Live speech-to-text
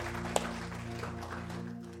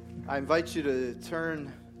I invite you to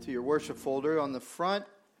turn to your worship folder. On the front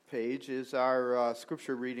page is our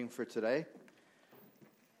scripture reading for today.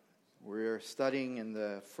 We're studying in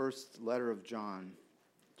the first letter of John,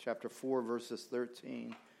 chapter 4, verses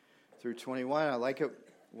 13 through 21. I like it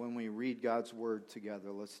when we read God's word together.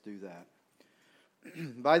 Let's do that.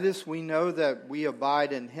 By this we know that we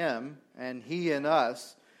abide in him, and he in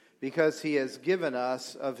us, because he has given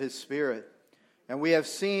us of his Spirit. And we have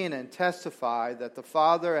seen and testified that the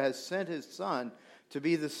Father has sent his Son to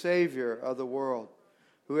be the Savior of the world.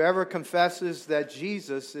 Whoever confesses that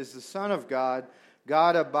Jesus is the Son of God,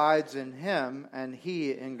 God abides in him, and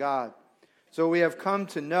he in God. So we have come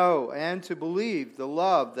to know and to believe the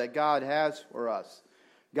love that God has for us.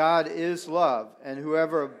 God is love, and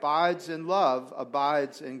whoever abides in love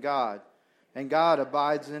abides in God, and God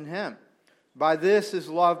abides in him. By this is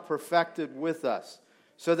love perfected with us,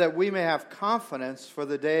 so that we may have confidence for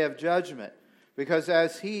the day of judgment, because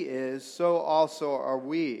as he is, so also are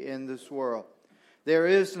we in this world. There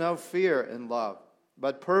is no fear in love,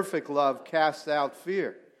 but perfect love casts out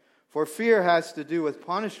fear. For fear has to do with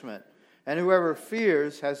punishment, and whoever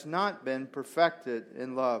fears has not been perfected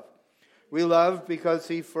in love. We love because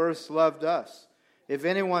he first loved us. If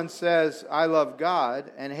anyone says, I love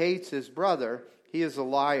God, and hates his brother, he is a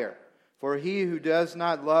liar. For he who does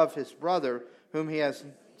not love his brother, whom he has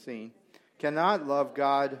seen, cannot love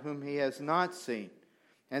God whom he has not seen.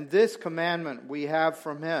 And this commandment we have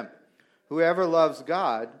from him: whoever loves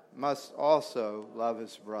God must also love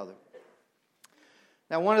his brother.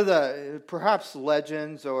 Now, one of the perhaps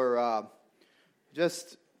legends or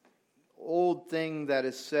just old thing that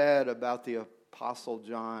is said about the Apostle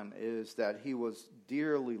John is that he was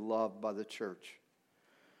dearly loved by the church.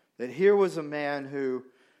 That here was a man who,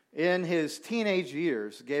 in his teenage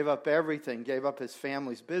years, gave up everything, gave up his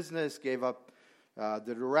family's business, gave up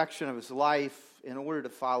the direction of his life in order to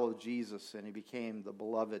follow Jesus, and he became the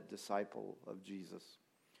beloved disciple of Jesus.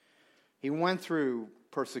 He went through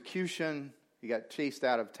persecution. He got chased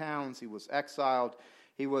out of towns. He was exiled.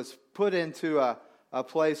 He was put into a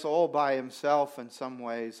place all by himself in some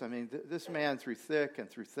ways. I mean, this man, through thick and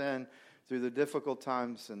through thin, through the difficult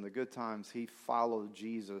times and the good times, he followed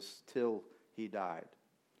Jesus till he died.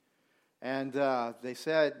 And they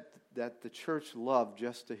said that the church loved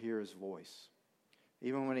just to hear his voice.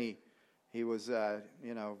 Even when he was,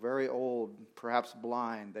 very old, perhaps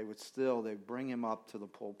blind, they'd bring him up to the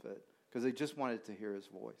pulpit because they just wanted to hear his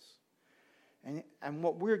voice. And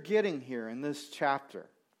what we're getting here in this chapter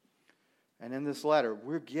and in this letter,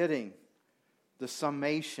 we're getting the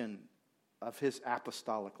summation of his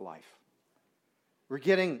apostolic life. We're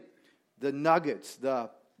getting the nuggets,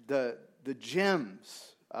 the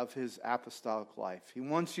gems of his apostolic life. He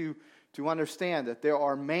wants you to understand that there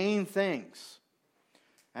are main things,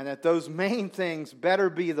 and that those main things better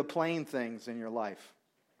be the plain things in your life.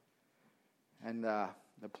 And the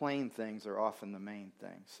plain things are often the main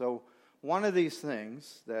things. So one of these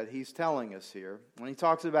things that he's telling us here, when he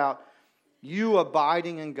talks about you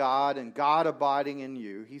abiding in God and God abiding in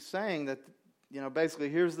you, he's saying that, basically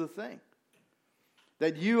here's the thing.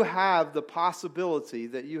 That you have the possibility,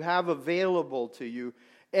 that you have available to you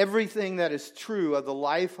everything that is true of the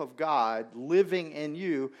life of God living in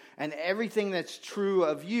you, and everything that's true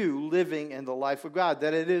of you living in the life of God.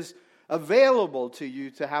 That it is available to you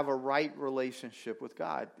to have a right relationship with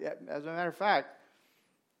God. As a matter of fact,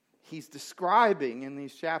 he's describing in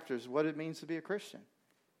these chapters what it means to be a Christian,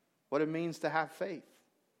 what it means to have faith.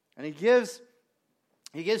 And he gives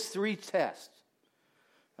three tests.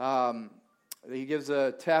 He gives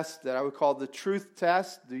a test that I would call the truth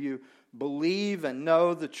test. Do you believe and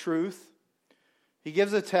know the truth? He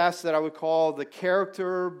gives a test that I would call the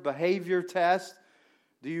character behavior test.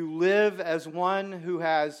 Do you live as one who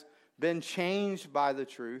has been changed by the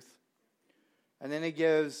truth? And then he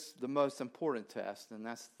gives the most important test, and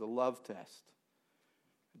that's the love test.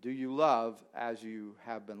 Do you love as you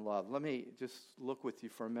have been loved? Let me just look with you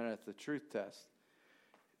for a minute at the truth test.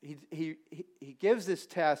 He gives this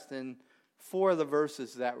test in 4 of the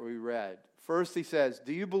verses that we read. First, he says,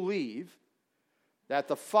 do you believe that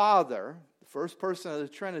the Father, the first person of the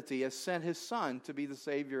Trinity, has sent his Son to be the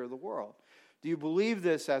Savior of the world? Do you believe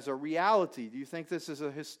this as a reality? Do you think this is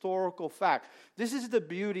a historical fact? This is the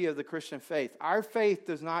beauty of the Christian faith. Our faith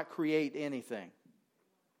does not create anything.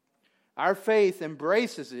 Our faith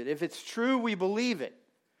embraces it. If it's true, we believe it.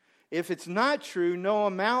 If it's not true, no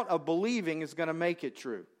amount of believing is going to make it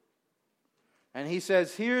true. And he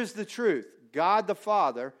says, here's the truth. God the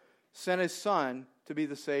Father sent his Son to be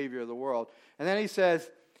the Savior of the world. And then he says,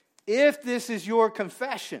 if this is your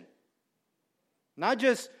confession, not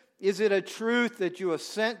just Is it a truth that you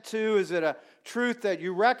assent to? Is it a truth that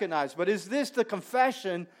you recognize? But is this the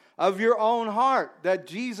confession of your own heart, that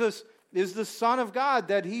Jesus is the Son of God,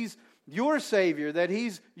 that He's your Savior, that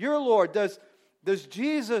He's your Lord? Does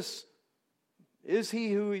Jesus, is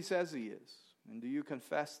He who He says He is? And do you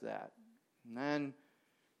confess that? And then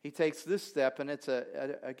He takes this step, and it's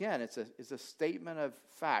a statement of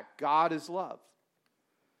fact. God is love.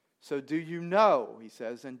 So do you know, he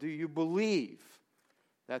says, and do you believe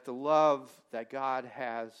that the love that God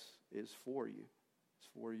has is for you? It's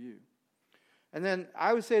for you. And then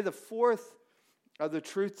I would say the fourth of the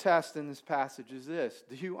truth test in this passage is this.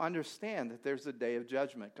 Do you understand that there's a day of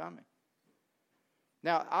judgment coming?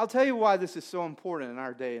 Now, I'll tell you why this is so important in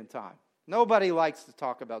our day and time. Nobody likes to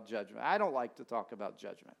talk about judgment. I don't like to talk about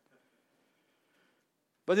judgment.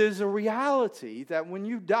 But there's a reality that when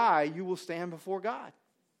you die, you will stand before God.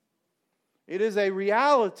 It is a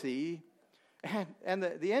reality, and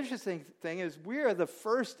the interesting thing is we are the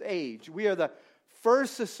first age, we are the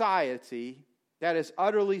first society that is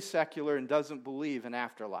utterly secular and doesn't believe in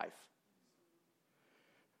afterlife.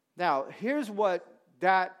 Now, here's what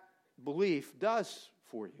that belief does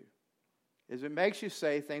for you, is it makes you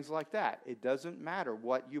say things like that. It doesn't matter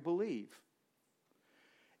what you believe.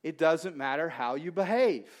 It doesn't matter how you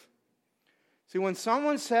behave. See, when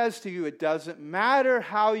someone says to you, it doesn't matter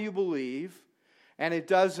how you believe, and it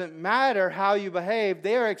doesn't matter how you behave,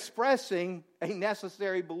 they are expressing a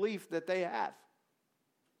necessary belief that they have.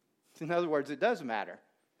 In other words, it does matter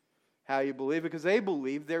how you believe, because they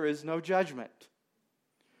believe there is no judgment.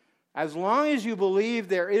 As long as you believe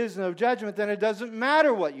there is no judgment, then it doesn't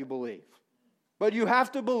matter what you believe. But you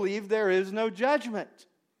have to believe there is no judgment.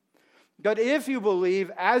 But if you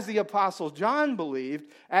believe, as the Apostle John believed,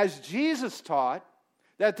 as Jesus taught,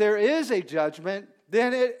 that there is a judgment,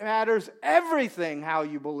 then it matters everything how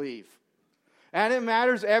you believe. And it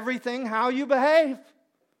matters everything how you behave.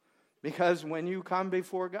 Because when you come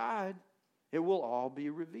before God, it will all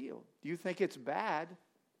be revealed. Do you think it's bad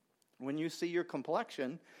when you see your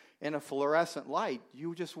complexion in a fluorescent light?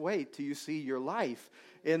 You just wait till you see your life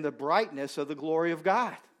in the brightness of the glory of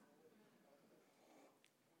God.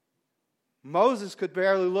 Moses could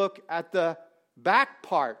barely look at the back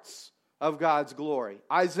parts of God's glory.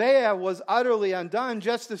 Isaiah was utterly undone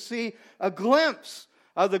just to see a glimpse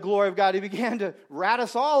of the glory of God. He began to rat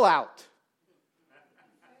us all out.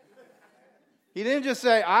 He didn't just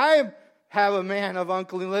say, I have a man of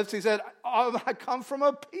unclean lips. He said, I come from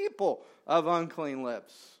a people of unclean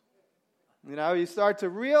lips. You know, you start to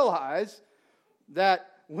realize that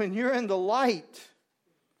when you're in the light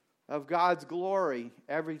of God's glory,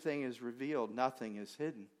 everything is revealed. Nothing is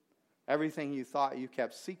hidden. Everything you thought you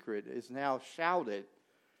kept secret is now shouted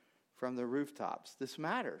from the rooftops. This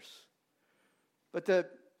matters. But the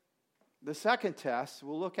second test,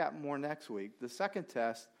 we'll look at more next week. The second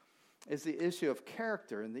test is the issue of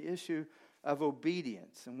character and the issue of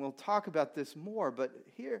obedience. And we'll talk about this more, but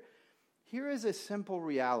here is a simple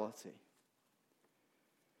reality.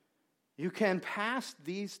 You can pass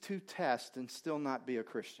these two tests and still not be a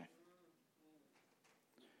Christian.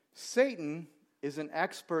 Satan is an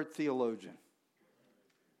expert theologian.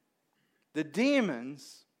 The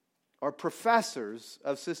demons are professors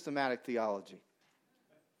of systematic theology.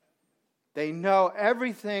 They know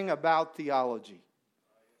everything about theology.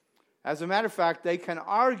 As a matter of fact, they can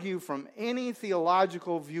argue from any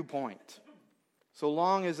theological viewpoint, so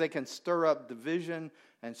long as they can stir up division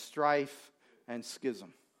and strife and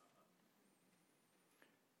schism.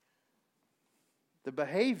 The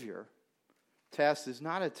behavior test is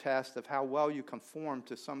not a test of how well you conform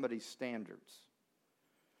to somebody's standards.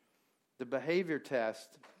 The behavior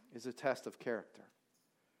test is a test of character.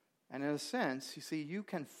 And in a sense, you see, you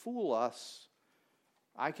can fool us.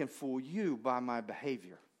 I can fool you by my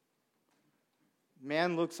behavior.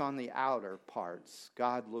 Man looks on the outer parts.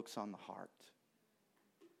 God looks on the heart.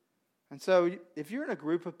 And so if you're in a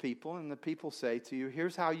group of people and the people say to you,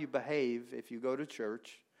 here's how you behave if you go to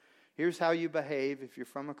church. Here's how you behave if you're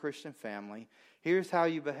from a Christian family. Here's how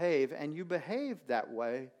you behave. And you behave that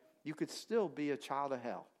way, you could still be a child of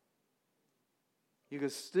hell. You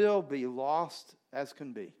could still be lost as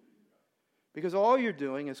can be. Because all you're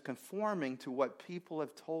doing is conforming to what people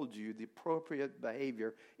have told you the appropriate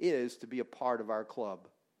behavior is to be a part of our club.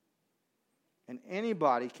 And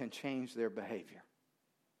anybody can change their behavior.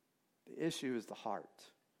 The issue is the heart.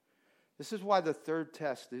 This is why the third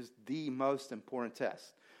test is the most important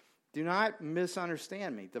test. Do not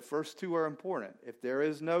misunderstand me. The first two are important. If there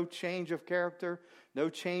is no change of character, no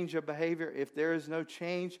change of behavior, if there is no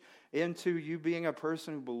change into you being a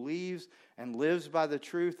person who believes and lives by the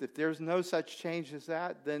truth, if there's no such change as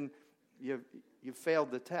that, then you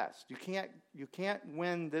failed the test. You can't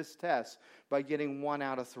win this test by getting 1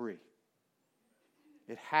 out of 3.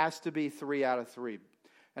 It has to be 3 out of 3.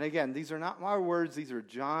 And again, these are not my words. These are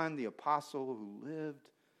John, the apostle, who lived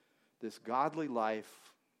this godly life,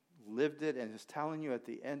 lived it, and is telling you at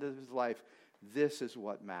the end of his life, this is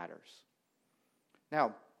what matters.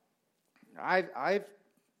 Now, I've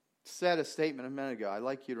said a statement a minute ago. I'd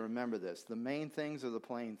like you to remember this. The main things are the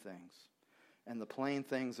plain things, and the plain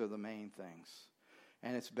things are the main things.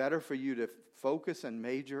 And it's better for you to focus and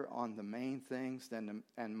major on the main things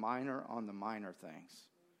and minor on the minor things.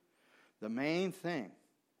 The main thing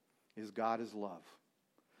is God is love.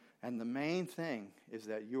 And the main thing is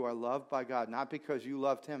that you are loved by God, not because you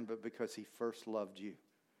loved him, but because he first loved you.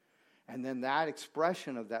 And then that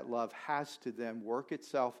expression of that love has to then work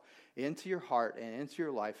itself into your heart and into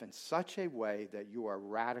your life in such a way that you are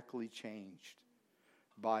radically changed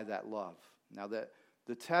by that love. Now,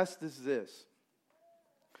 the test is this,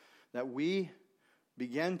 that we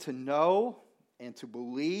begin to know and to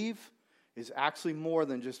believe is actually more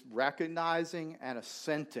than just recognizing and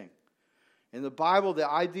assenting. In the Bible, the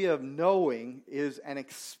idea of knowing is an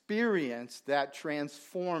experience that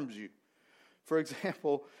transforms you. For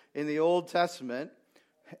example, in the Old Testament,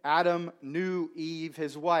 Adam knew Eve,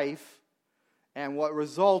 his wife, and what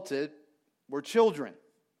resulted were children.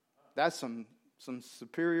 That's some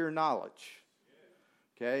superior knowledge.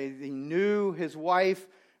 Okay, he knew his wife,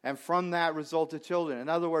 and from that resulted children. In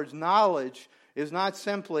other words, knowledge is not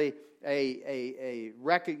simply a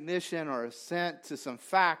recognition or assent to some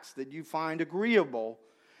facts that you find agreeable.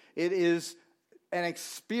 It is an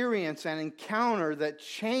experience, an encounter that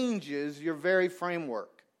changes your very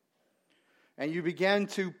framework. And you begin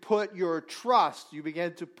to put your trust, you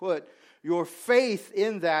begin to put your faith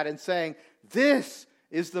in that and saying, this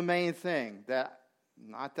is the main thing. That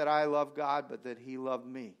not that I love God, but that he loved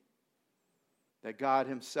me. That God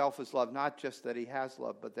himself is love. Not just that he has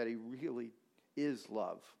love, but that he really is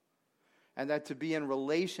love. And that to be in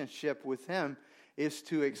relationship with him is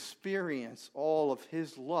to experience all of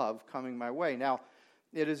his love coming my way. Now,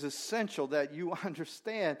 it is essential that you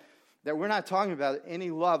understand that we're not talking about any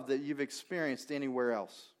love that you've experienced anywhere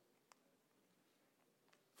else.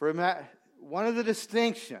 One of the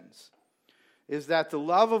distinctions is that the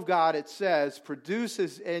love of God, it says,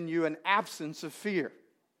 produces in you an absence of fear.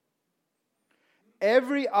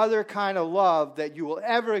 Every other kind of love that you will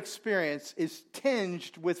ever experience is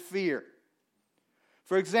tinged with fear.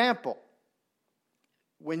 For example,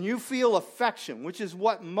 when you feel affection, which is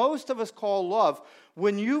what most of us call love,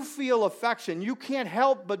 when you feel affection, you can't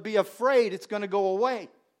help but be afraid it's going to go away.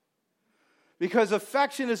 Because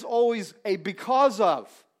affection is always a because of.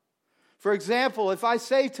 For example, if I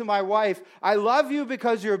say to my wife, I love you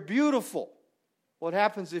because you're beautiful, what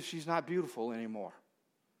happens if she's not beautiful anymore?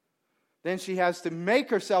 Then she has to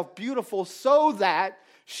make herself beautiful so that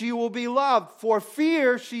she will be loved. For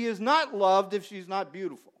fear, she is not loved if she's not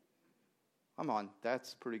beautiful. Come on,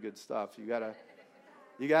 that's pretty good stuff. You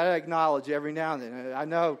gotta acknowledge every now and then. I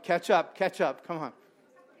know, catch up, come on.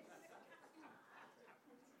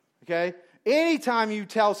 Okay? Anytime you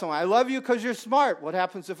tell someone, I love you because you're smart, what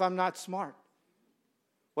happens if I'm not smart?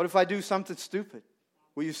 What if I do something stupid?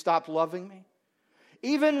 Will you stop loving me?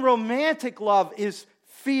 Even romantic love is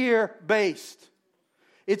fear-based.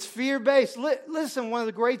 It's fear-based. Listen, one of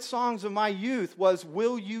the great songs of my youth was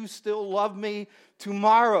Will You Still Love Me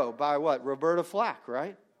Tomorrow by what? Roberta Flack,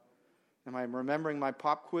 right? Am I remembering my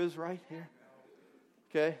pop quiz right here?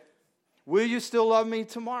 Okay. Will you still love me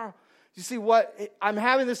tomorrow? You see what? I'm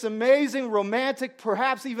having this amazing romantic,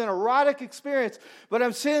 perhaps even erotic experience, but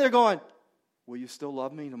I'm sitting there going, will you still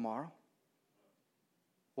love me tomorrow?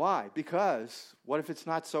 Why? Because what if it's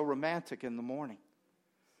not so romantic in the morning?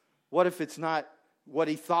 What if it's not what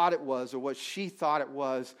he thought it was or what she thought it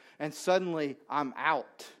was, and suddenly I'm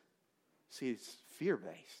out? See, it's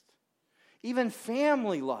fear-based. Even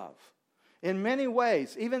family love, in many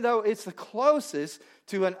ways, even though it's the closest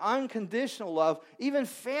to an unconditional love, even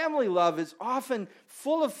family love is often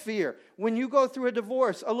full of fear. When you go through a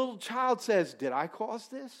divorce, a little child says, did I cause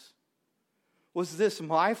this? Was this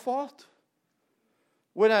my fault?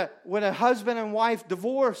 When a husband and wife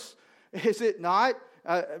divorce, is it not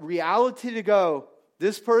a reality to go,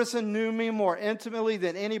 this person knew me more intimately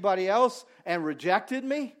than anybody else and rejected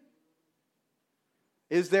me?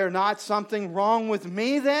 Is there not something wrong with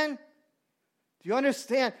me then? Do you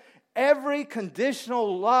understand? Every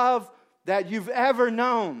conditional love that you've ever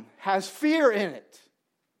known has fear in it.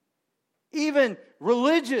 Even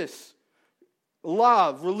religious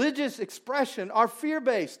love, religious expression are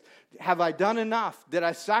fear-based. Have I done enough? Did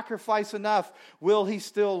I sacrifice enough? Will he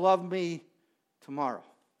still love me tomorrow?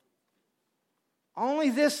 Only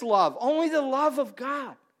this love, only the love of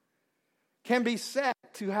God can be said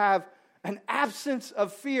to have an absence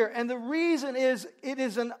of fear. And the reason is it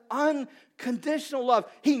is an unconditional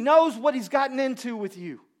love. He knows what he's gotten into with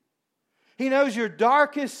you. He knows your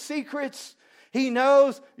darkest secrets. He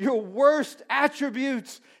knows your worst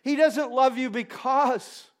attributes. He doesn't love you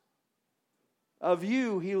because of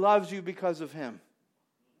you. He loves you because of him.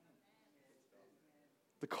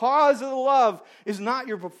 The cause of the love is not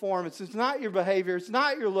your performance. It's not your behavior. It's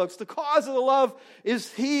not your looks. The cause of the love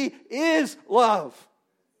is he is love.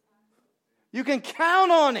 You can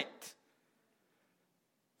count on it.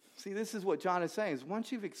 See, this is what John is saying, is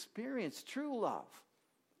once you've experienced true love,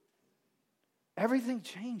 everything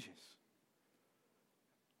changes.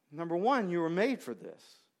 Number one, you were made for this.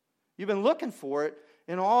 You've been looking for it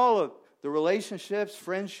in all of the relationships,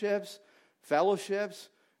 friendships, fellowships,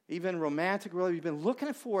 even romantic relationships. You've been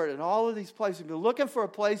looking for it in all of these places. You've been looking for a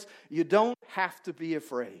place you don't have to be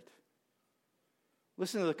afraid.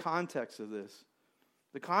 Listen to the context of this.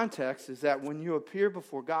 The context is that when you appear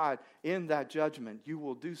before God in that judgment, you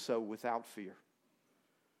will do so without fear.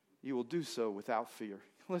 You will do so without fear.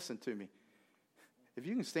 Listen to me. If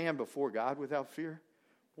you can stand before God without fear,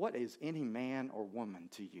 what is any man or woman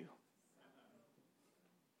to you?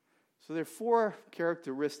 So there are 4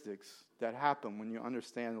 characteristics that happen when you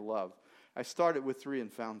understand the love. I started with 3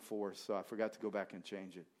 and found 4, so I forgot to go back and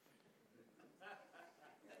change it.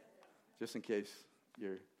 Just in case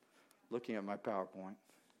you're looking at my PowerPoint.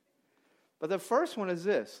 But the first one is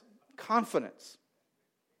this: confidence.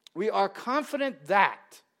 We are confident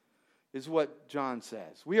that is what John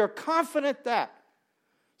says. We are confident that.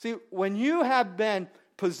 See, when you have been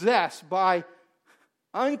possessed by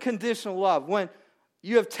unconditional love, when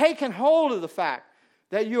you have taken hold of the fact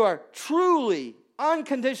that you are truly,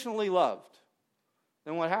 unconditionally loved,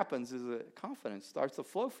 then what happens is that confidence starts to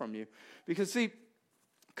flow from you. Because, see,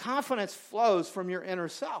 confidence flows from your inner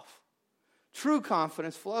self. True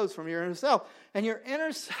confidence flows from your inner self. And your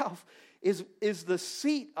inner self is the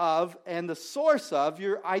seat of and the source of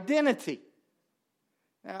your identity.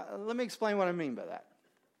 Now, let me explain what I mean by that.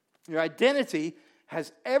 Your identity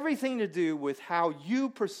has everything to do with how you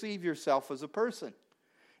perceive yourself as a person.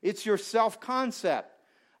 It's your self-concept.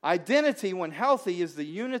 Identity, when healthy, is the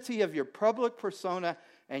unity of your public persona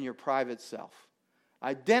and your private self.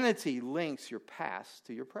 Identity links your past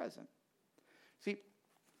to your present. See,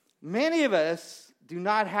 many of us do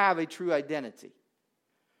not have a true identity.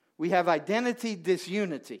 We have identity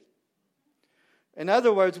disunity. In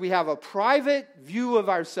other words, we have a private view of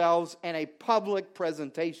ourselves and a public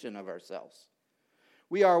presentation of ourselves.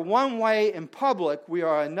 We are one way in public, we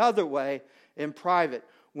are another way in private.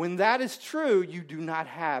 When that is true, you do not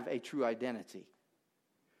have a true identity.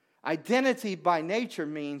 Identity by nature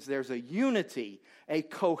means there's a unity, a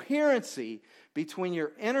coherency between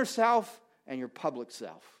your inner self and your public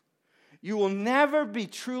self. You will never be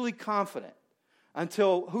truly confident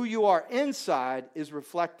until who you are inside is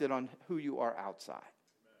reflected on who you are outside.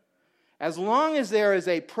 As long as there is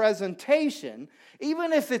a presentation,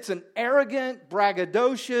 even if it's an arrogant,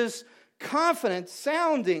 braggadocious,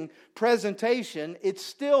 confident-sounding presentation, it's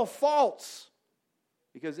still false.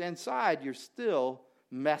 Because inside, you're still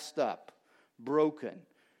messed up, broken,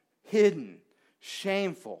 hidden,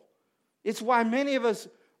 shameful. It's why many of us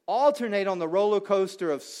alternate on the roller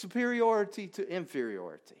coaster of superiority to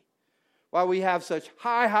inferiority. Why we have such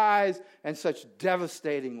high highs and such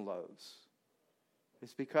devastating lows.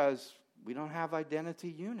 It's because we don't have identity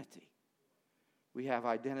unity. We have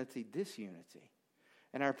identity disunity.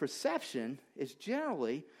 And our perception is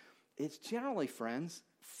generally, friends,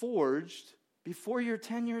 forged before you're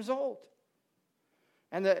 10 years old.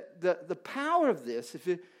 And the power of this,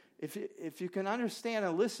 if you can understand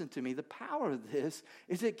and listen to me, the power of this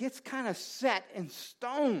is it gets kind of set in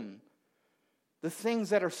stone, the things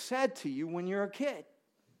that are said to you when you're a kid.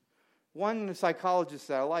 One psychologist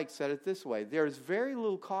that I like said it this way: there is very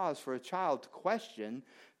little cause for a child to question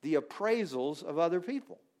the appraisals of other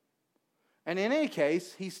people. And in any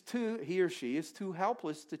case, he or she is too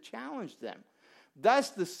helpless to challenge them. Thus,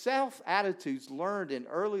 the self-attitudes learned in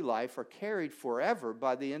early life are carried forever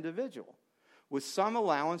by the individual, with some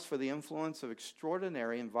allowance for the influence of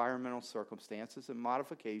extraordinary environmental circumstances and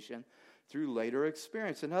modification through later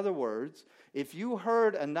experience. In other words, if you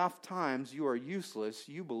heard enough times you are useless,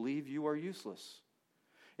 you believe you are useless.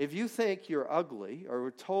 If you think you're ugly, or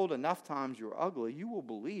were told enough times you're ugly, you will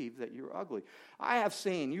believe that you're ugly. I have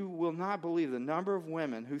seen, you will not believe the number of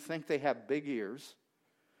women who think they have big ears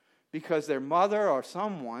because their mother or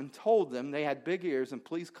someone told them they had big ears and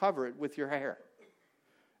please cover it with your hair.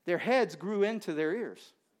 Their heads grew into their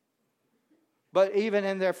ears. But even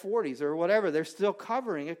in their 40s or whatever, they're still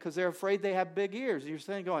covering it because they're afraid they have big ears. You're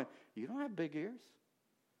saying, going, you don't have big ears.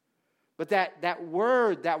 But that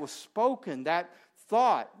word that was spoken, that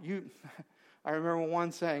thought, I remember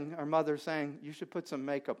one saying, our mother saying, you should put some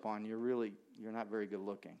makeup on. You're not very good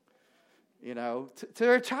looking. You know, to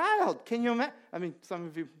their child. Can you imagine? I mean, some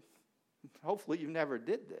of you, hopefully you never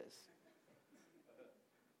did this.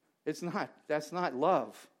 That's not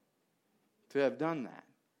love to have done that.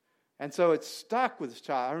 And so it stuck with this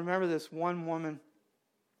child. I remember this one woman,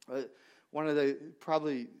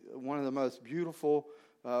 probably one of the most beautiful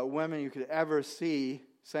women you could ever see,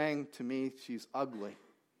 saying to me, she's ugly.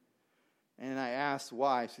 And I asked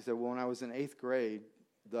why. She said, well, when I was in 8th grade,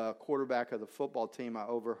 the quarterback of the football team, I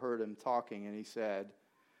overheard him talking, and he said,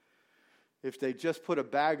 if they just put a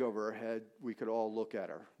bag over her head, we could all look at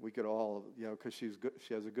her. We could all, because she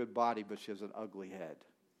has a good body, but she has an ugly head.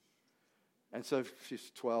 And so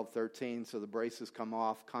she's 12, 13, so the braces come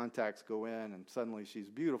off, contacts go in, and suddenly she's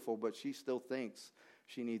beautiful, but she still thinks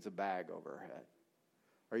she needs a bag over her head.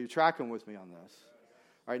 Are you tracking with me on this?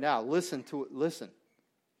 All right, now, listen.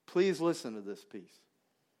 Please listen to this piece.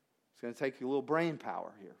 It's going to take you a little brain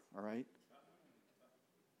power here, all right?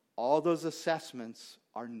 All those assessments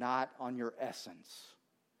are not on your essence.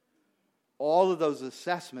 All of those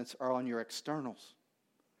assessments are on your externals.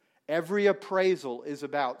 Every appraisal is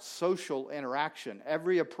about social interaction.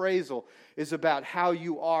 Every appraisal is about how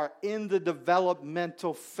you are in the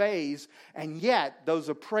developmental phase, and yet those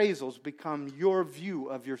appraisals become your view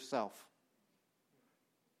of yourself.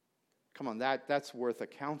 Come on, that's worth a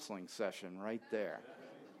counseling session right there.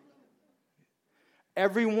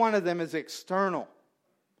 Every one of them is external.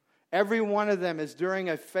 Every one of them is during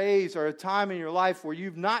a phase or a time in your life where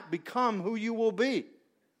you've not become who you will be.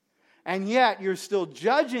 And yet you're still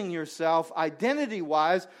judging yourself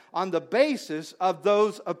identity-wise on the basis of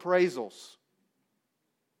those appraisals.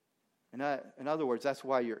 In other words, that's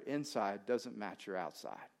why your inside doesn't match your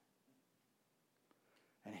outside.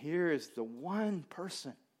 And here is the one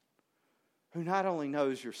person who not only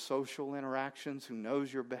knows your social interactions, who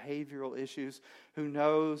knows your behavioral issues, who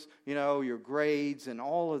knows, your grades and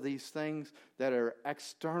all of these things that are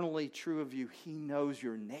externally true of you. He knows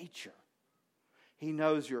your nature. He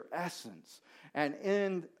knows your essence. And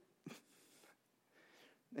in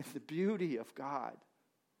the beauty of God,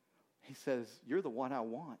 He says, you're the one I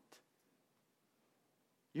want.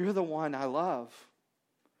 You're the one I love.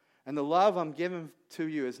 And the love I'm giving to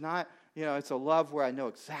you is not, it's a love where I know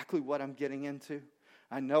exactly what I'm getting into.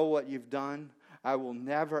 I know what you've done. I will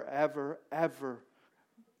never, ever, ever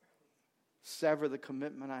sever the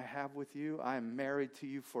commitment I have with you. I am married to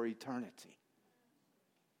you for eternity.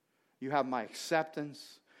 You have my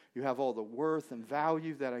acceptance. You have all the worth and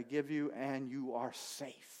value that I give you, and you are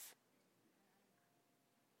safe.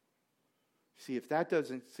 See,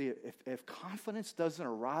 if confidence doesn't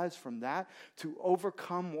arise from that to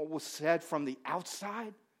overcome what was said from the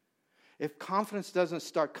outside, if confidence doesn't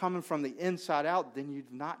start coming from the inside out, then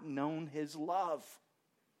you've not known His love.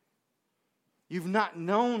 You've not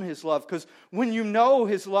known His love, because when you know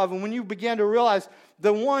His love and when you begin to realize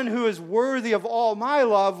the one who is worthy of all my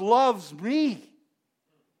love loves me,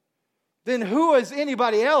 then who is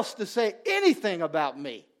anybody else to say anything about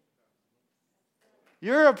me?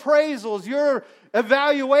 Your appraisals, your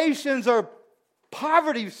evaluations are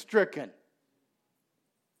poverty-stricken.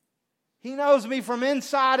 He knows me from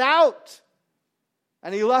inside out,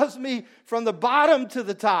 and He loves me from the bottom to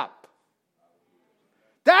the top.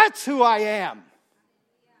 That's who I am.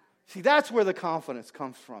 See, that's where the confidence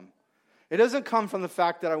comes from. It doesn't come from the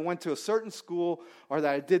fact that I went to a certain school, or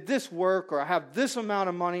that I did this work, or I have this amount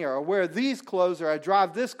of money, or I wear these clothes, or I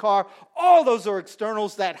drive this car. All those are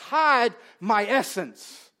externals that hide my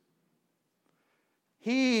essence.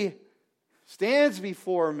 He stands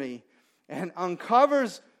before me and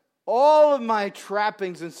uncovers all of my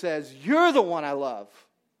trappings and says, you're the one I love.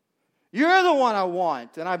 You're the one I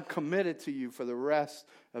want, and I'm committed to you for the rest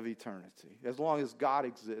of eternity. As long as God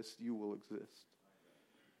exists, you will exist.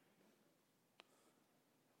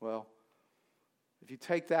 Well, if you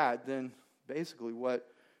take that, then basically what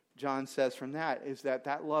John says from that is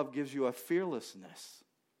that love gives you a fearlessness.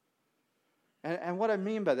 And what I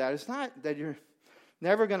mean by that is not that you're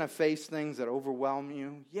never going to face things that overwhelm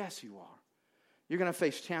you. Yes, you are. You're going to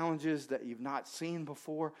face challenges that you've not seen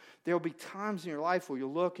before. There will be times in your life where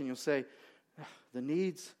you'll look and you'll say, the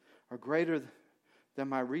needs are greater than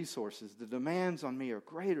my resources. The demands on me are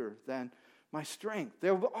greater than my strength.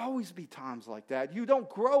 There will always be times like that. You don't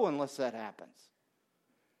grow unless that happens.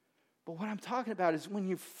 But what I'm talking about is when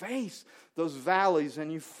you face those valleys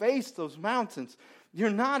and you face those mountains, you're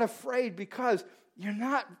not afraid because you're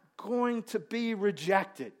not going to be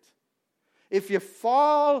rejected. If you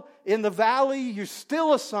fall in the valley, you're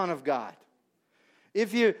still a son of God.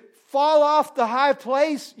 If you fall off the high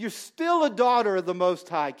place, you're still a daughter of the Most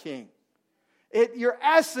High King. Your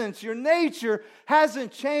essence, your nature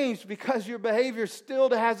hasn't changed because your behavior still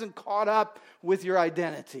hasn't caught up with your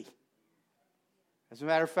identity. As a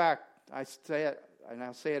matter of fact, I say it, and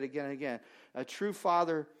I'll say it again and again. A true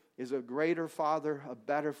father is a greater father, a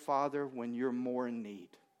better father when you're more in need.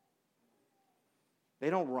 They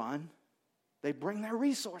don't run. They bring their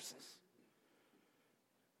resources.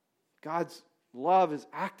 God's love is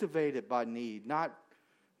activated by need, not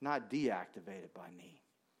deactivated by need.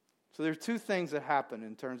 So there are two things that happen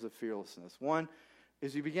in terms of fearlessness. One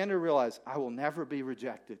is you begin to realize, I will never be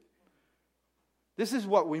rejected. This is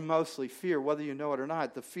what we mostly fear, whether you know it or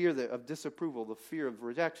not, the fear of disapproval, the fear of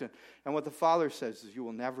rejection. And what the Father says is, you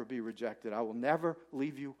will never be rejected. I will never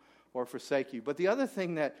leave you or forsake you. But the other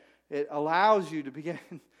thing that it allows you to begin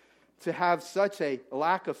to have such a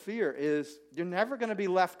lack of fear is you're never going to be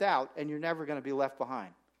left out and you're never going to be left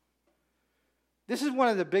behind. This is one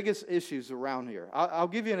of the biggest issues around here. I'll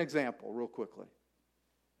give you an example real quickly.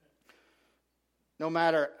 No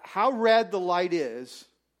matter how red the light is,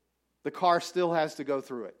 the car still has to go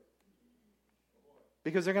through it.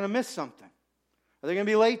 Because they're going to miss something. Or they're going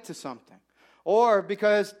to be late to something. Or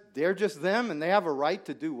because they're just them and they have a right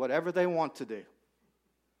to do whatever they want to do.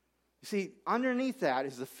 You see, underneath that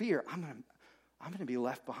is the fear. I'm going to be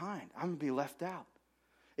left behind. I'm going to be left out.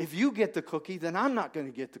 If you get the cookie, then I'm not going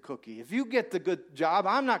to get the cookie. If you get the good job,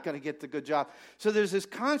 I'm not going to get the good job. So there's this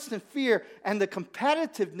constant fear, and the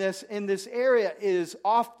competitiveness in this area is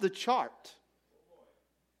off the chart.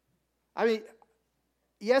 I mean,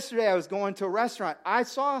 yesterday I was going to a restaurant. I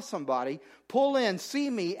saw somebody pull in, see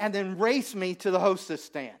me, and then race me to the hostess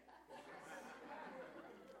stand.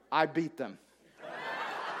 I beat them.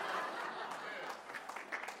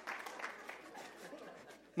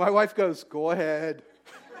 My wife goes, go ahead.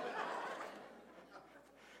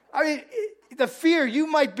 I mean, the fear, you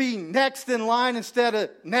might be next in line instead of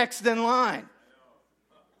next in line.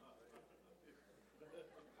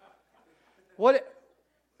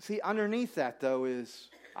 See, underneath that, though, is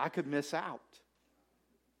I could miss out.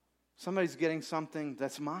 Somebody's getting something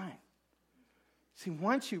that's mine. See,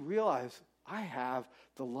 once you realize I have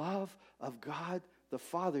the love of God the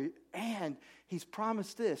Father, and He's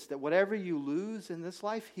promised this, that whatever you lose in this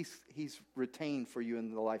life, He's retained for you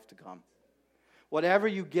in the life to come. Whatever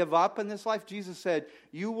you give up in this life, Jesus said,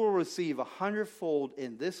 you will receive 100-fold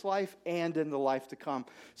in this life and in the life to come.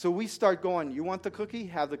 So we start going, you want the cookie?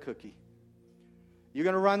 Have the cookie. You're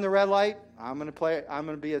going to run the red light? I'm going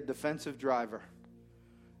to be a defensive driver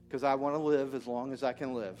because I want to live as long as I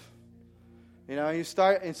can live. You know, you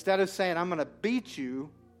start, instead of saying, I'm going to beat you,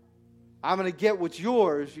 I'm going to get what's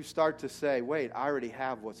yours, you start to say, wait, I already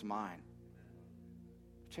have what's mine.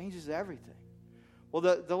 It changes everything. Well,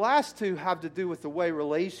 the last two have to do with the way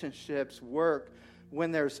relationships work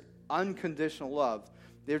when there's unconditional love.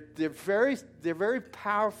 They're very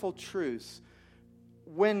powerful truths.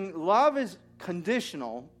 When love is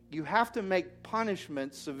conditional, you have to make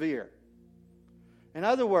punishment severe. In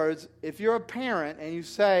other words, if you're a parent and you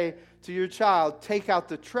say to your child, take out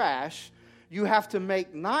the trash, you have to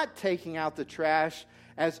make not taking out the trash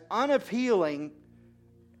as unappealing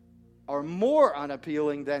or more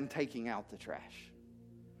unappealing than taking out the trash.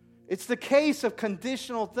 It's the case of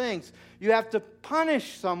conditional things. You have to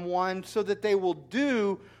punish someone so that they will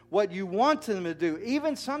do what you want them to do.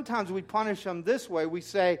 Even sometimes we punish them this way. We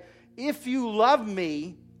say, if you love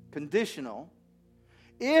me, conditional,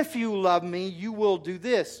 if you love me, you will do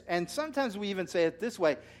this. And sometimes we even say it this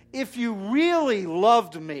way, if you really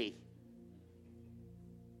loved me.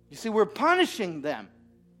 You see, we're punishing them.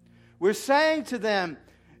 We're saying to them,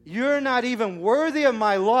 you're not even worthy of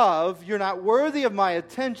my love. You're not worthy of my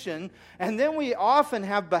attention. And then we often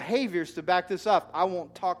have behaviors to back this up. I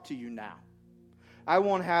won't talk to you now. I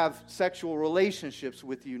won't have sexual relationships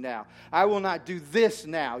with you now. I will not do this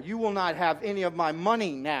now. You will not have any of my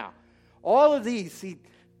money now. All of these, see,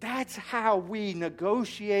 that's how we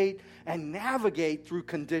negotiate and navigate through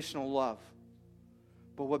conditional love.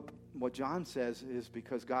 But what John says is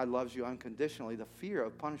because God loves you unconditionally, the fear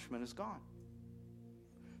of punishment is gone.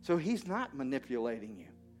 So He's not manipulating you.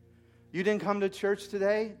 You didn't come to church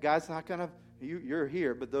today? God's not going to... You're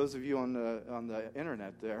here, but those of you on the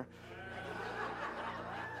internet there...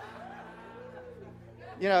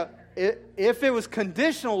 You know, if it was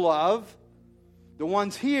conditional love, the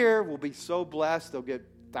ones here will be so blessed. They'll get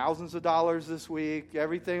thousands of dollars this week.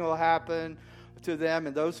 Everything will happen to them.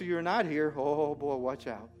 And those of you who are not here, oh boy, watch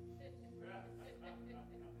out.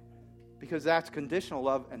 Because that's conditional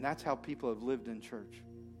love, and that's how people have lived in church.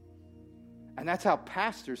 And that's how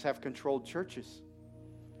pastors have controlled churches.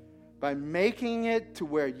 By making it to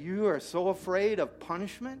where you are so afraid of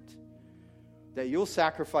punishment that you'll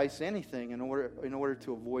sacrifice anything in order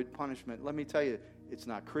to avoid punishment. Let me tell you, it's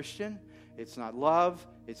not Christian, it's not love,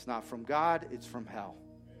 it's not from God, it's from hell.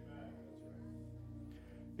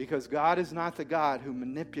 Because God is not the God who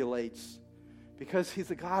manipulates. Because He's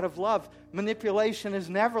the God of love. Manipulation is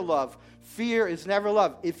never love. Fear is never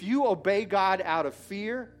love. If you obey God out of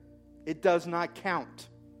fear, it does not count.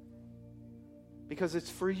 Because it's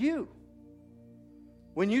for you.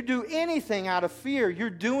 When you do anything out of fear, you're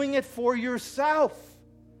doing it for yourself.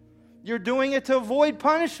 You're doing it to avoid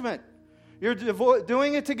punishment. You're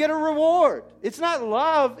doing it to get a reward. It's not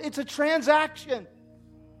love, it's a transaction.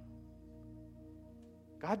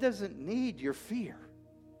 God doesn't need your fear.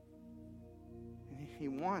 He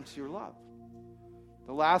wants your love.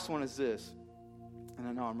 The last one is this, and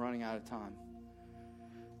I know I'm running out of time,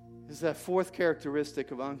 is that fourth characteristic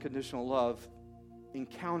of unconditional love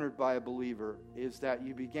encountered by a believer is that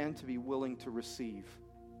you begin to be willing to receive.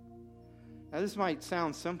 Now this might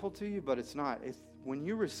sound simple to you, but it's not. When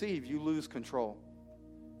you receive, you lose control.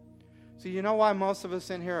 See, you know why most of us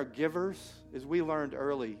in here are givers? Is we learned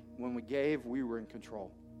early, when we gave, we were in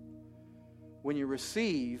control. When you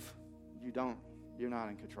receive, you're not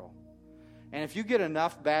in control. And if you get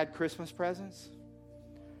enough bad Christmas presents,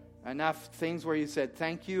 enough things where you said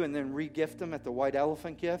thank you and then re-gift them at the white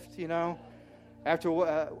elephant gift, after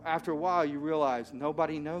a while you realize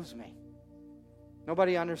nobody knows me.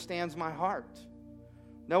 Nobody understands my heart.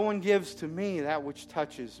 No one gives to me that which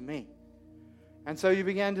touches me. And so you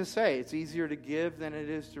begin to say, it's easier to give than it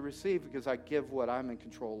is to receive because I give what I'm in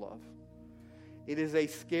control of. It is a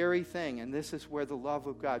scary thing, and this is where the love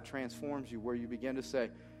of God transforms you, where you begin to say,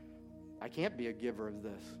 I can't be a giver of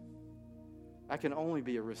this. I can only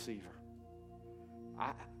be a receiver.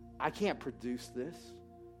 I can't produce this.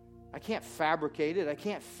 I can't fabricate it. I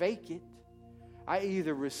can't fake it. I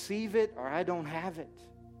either receive it or I don't have it.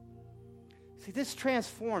 See, this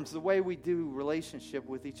transforms the way we do relationship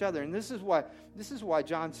with each other. And this is why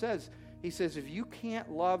John says, he says, if you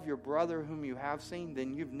can't love your brother whom you have seen,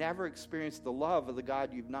 then you've never experienced the love of the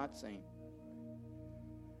God you've not seen.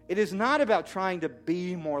 It is not about trying to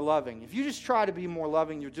be more loving. If you just try to be more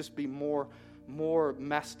loving, you'll just be more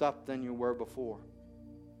messed up than you were before.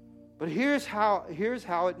 But here's how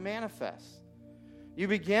it manifests. You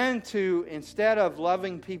begin to, instead of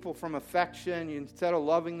loving people from affection, instead of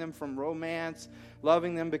loving them from romance,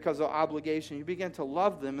 loving them because of obligation, you begin to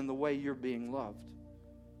love them in the way you're being loved.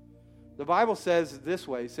 The Bible says it this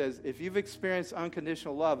way. It says, if you've experienced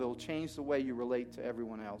unconditional love, it will change the way you relate to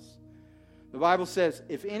everyone else. The Bible says,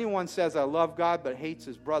 if anyone says, I love God but hates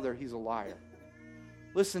his brother, he's a liar.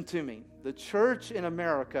 Listen to me. The church in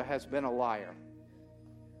America has been a liar.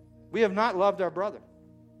 We have not loved our brother.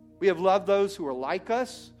 We have loved those who are like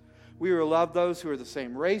us. We have loved those who are the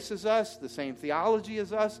same race as us, the same theology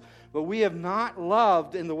as us. But we have not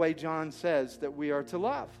loved in the way John says that we are to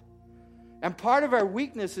love. And part of our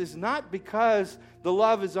weakness is not because the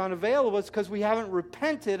love is unavailable. It's because we haven't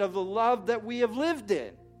repented of the love that we have lived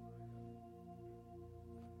in.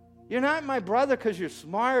 You're not my brother because you're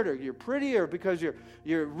smart or you're pretty or because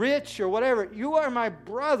you're rich or whatever. You are my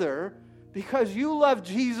brother because you love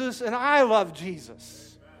Jesus and I love Jesus.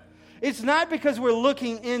 It's not because we're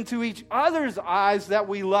looking into each other's eyes that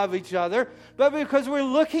we love each other, but because we're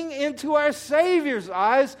looking into our Savior's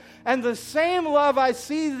eyes, and the same love I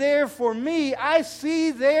see there for me, I see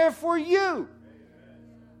there for you.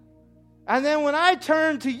 And then when I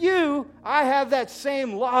turn to you, I have that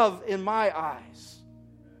same love in my eyes.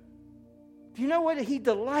 Do you know what? He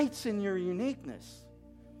delights in your uniqueness.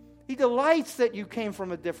 He delights that you came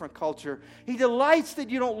from a different culture. He delights that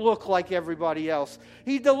you don't look like everybody else.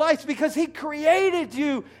 He delights because He created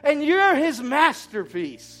you and you're His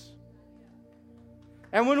masterpiece.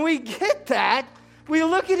 And when we get that, we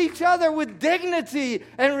look at each other with dignity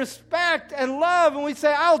and respect and love and we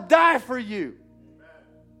say, I'll die for you.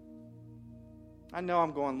 I know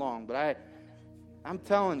I'm going long, but I'm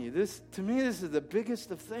telling you, to me, this is the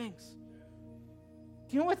biggest of things.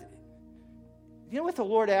 Do you know what the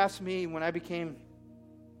Lord asked me when I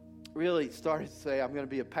started to say, I'm going to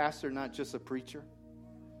be a pastor, not just a preacher?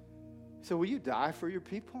 He said, will you die for your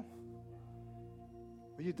people?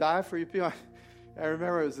 Will you die for your people? I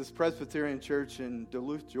remember it was this Presbyterian church in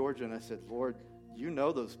Duluth, Georgia, and I said, Lord, you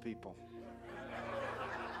know those people.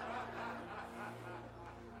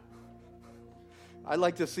 I'd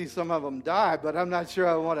like to see some of them die, but I'm not sure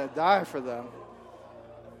I want to die for them.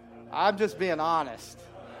 I'm just being honest.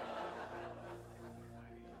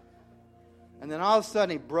 And then all of a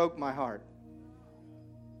sudden, he broke my heart.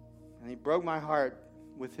 And he broke my heart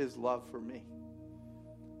with his love for me.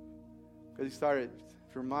 Because he started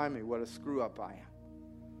to remind me what a screw-up I am.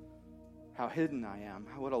 How hidden I am.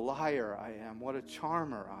 What a liar I am. What a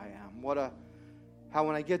charmer I am. How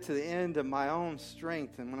when I get to the end of my own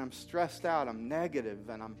strength and when I'm stressed out, I'm negative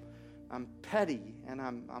and I'm petty and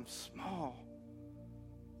I'm small.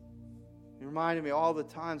 He reminded me all the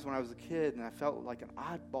times when I was a kid and I felt like an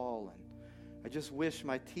oddball and I just wished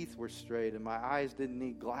my teeth were straight and my eyes didn't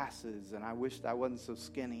need glasses and I wished I wasn't so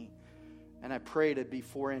skinny and I prayed I'd be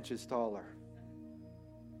 4 inches taller.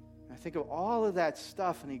 And I think of all of that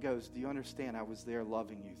stuff and he goes, do you understand I was there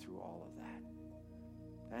loving you through all of that?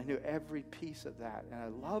 And I knew every piece of that and I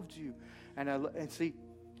loved you. And see,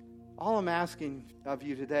 all I'm asking of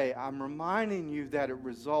you today, I'm reminding you that it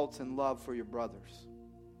results in love for your brothers.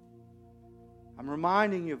 I'm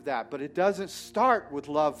reminding you of that, but it doesn't start with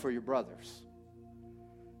love for your brothers.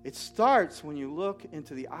 It starts when you look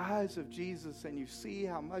into the eyes of Jesus and you see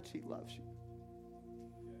how much he loves you.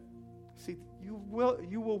 See, you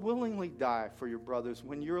will willingly die for your brothers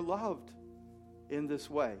when you're loved in this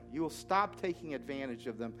way. You will stop taking advantage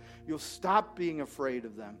of them. You'll stop being afraid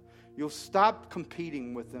of them. You'll stop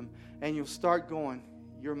competing with them, and you'll start going,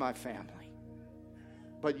 you're my family.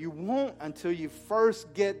 But you won't until you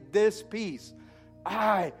first get this piece.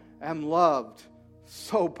 I am loved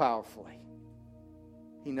so powerfully.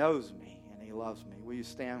 He knows me and he loves me. Will you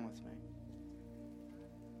stand with me?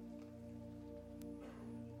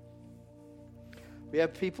 We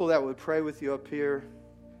have people that would pray with you up here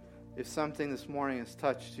if something this morning has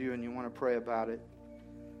touched you and you want to pray about it.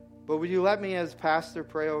 But would you let me as pastor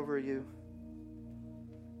pray over you?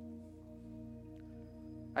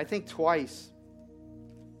 I think twice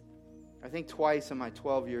in my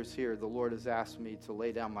 12 years here, the Lord has asked me to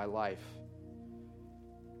lay down my life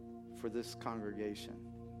for this congregation.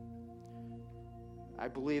 I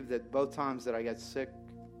believe that both times that I got sick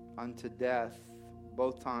unto death,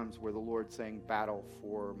 both times were the Lord saying battle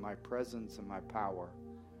for my presence and my power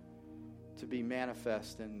to be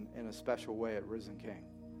manifest in a special way at Risen King.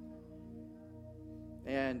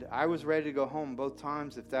 And I was ready to go home both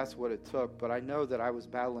times if that's what it took, but I know that I was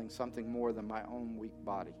battling something more than my own weak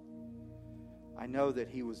body. I know that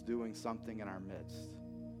he was doing something in our midst.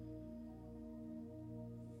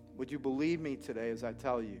 Would you believe me today as I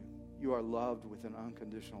tell you, you are loved with an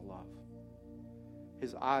unconditional love.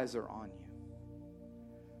 His eyes are on you.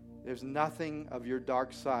 There's nothing of your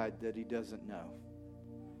dark side that he doesn't know.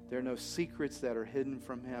 There are no secrets that are hidden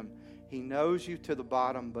from him. He knows you to the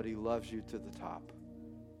bottom, but he loves you to the top.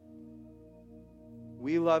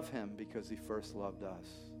 We love him because he first loved us.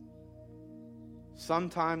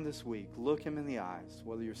 Sometime this week, look him in the eyes,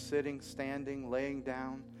 whether you're sitting, standing, laying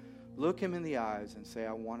down, look him in the eyes and say,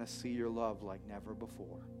 I want to see your love like never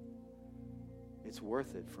before. It's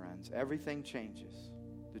worth it, friends. Everything changes.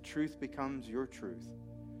 The truth becomes your truth.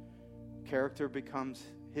 Character becomes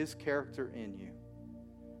his character in you.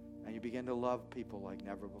 And you begin to love people like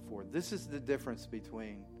never before. This is the difference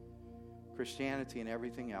between Christianity and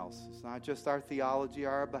everything else. It's not just our theology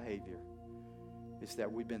or our behavior. It's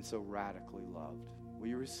that we've been so radically loved. Will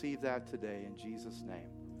you receive that today in Jesus' name?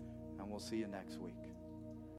 And we'll see you next week.